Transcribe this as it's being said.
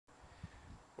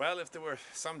Well, if there were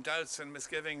some doubts and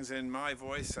misgivings in my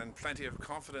voice and plenty of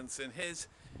confidence in his,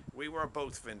 we were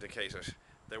both vindicated.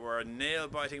 There were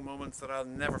nail-biting moments that I'll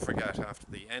never forget after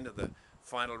the end of the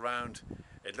final round.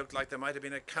 It looked like there might have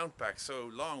been a countback, so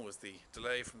long was the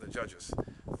delay from the judges.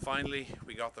 Finally,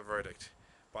 we got the verdict.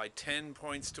 By 10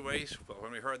 points to 8, well,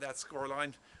 when we heard that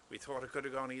scoreline, we thought it could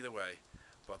have gone either way.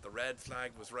 But the red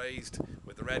flag was raised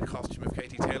with the red costume of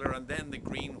Katie Taylor and then the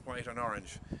green, white and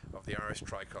orange of the Irish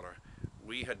tricolour.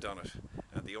 We had done it,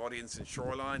 and the audience in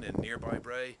Shoreline and nearby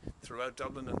Bray, throughout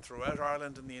Dublin and throughout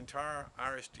Ireland and the entire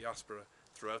Irish diaspora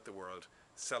throughout the world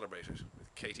celebrated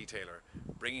with Katie Taylor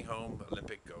bringing home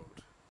Olympic gold.